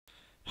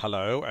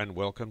Hello and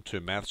welcome to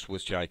Maths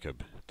with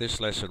Jacob.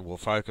 This lesson will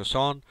focus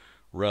on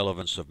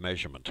relevance of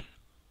measurement.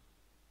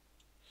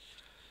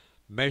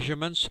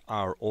 Measurements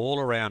are all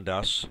around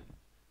us,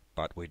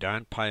 but we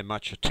don't pay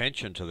much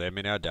attention to them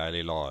in our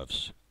daily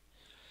lives.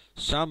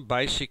 Some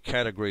basic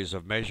categories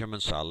of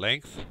measurements are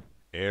length,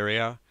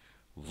 area,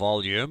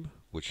 volume,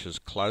 which is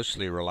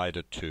closely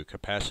related to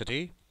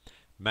capacity,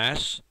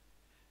 mass,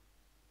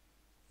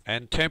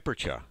 and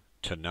temperature,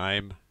 to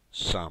name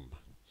some.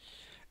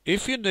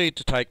 If you need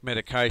to take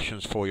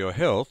medications for your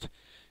health,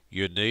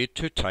 you need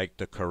to take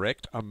the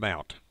correct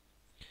amount.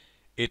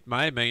 It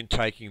may mean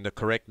taking the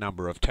correct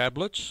number of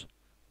tablets,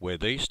 where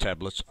these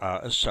tablets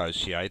are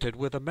associated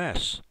with a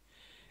mass.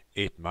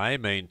 It may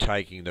mean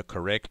taking the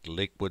correct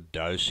liquid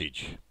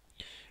dosage.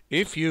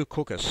 If you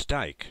cook a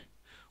steak,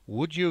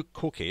 would you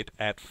cook it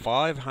at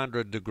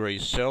 500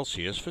 degrees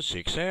Celsius for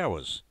 6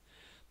 hours?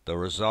 The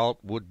result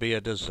would be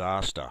a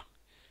disaster.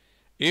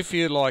 If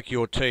you like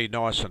your tea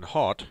nice and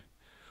hot,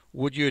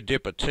 would you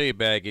dip a tea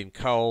bag in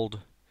cold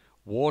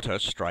water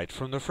straight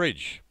from the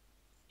fridge?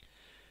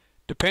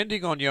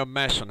 Depending on your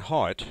mass and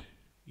height,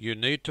 you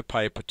need to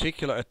pay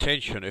particular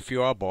attention if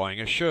you are buying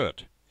a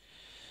shirt.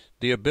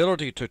 The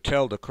ability to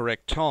tell the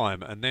correct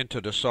time and then to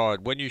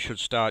decide when you should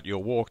start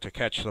your walk to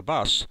catch the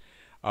bus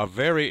are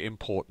very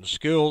important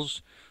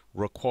skills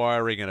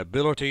requiring an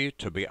ability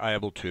to be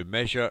able to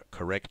measure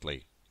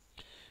correctly.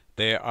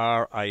 There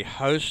are a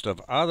host of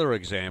other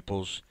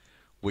examples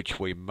which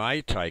we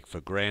may take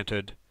for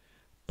granted,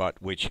 but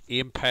which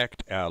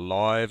impact our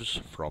lives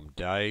from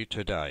day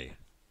to day.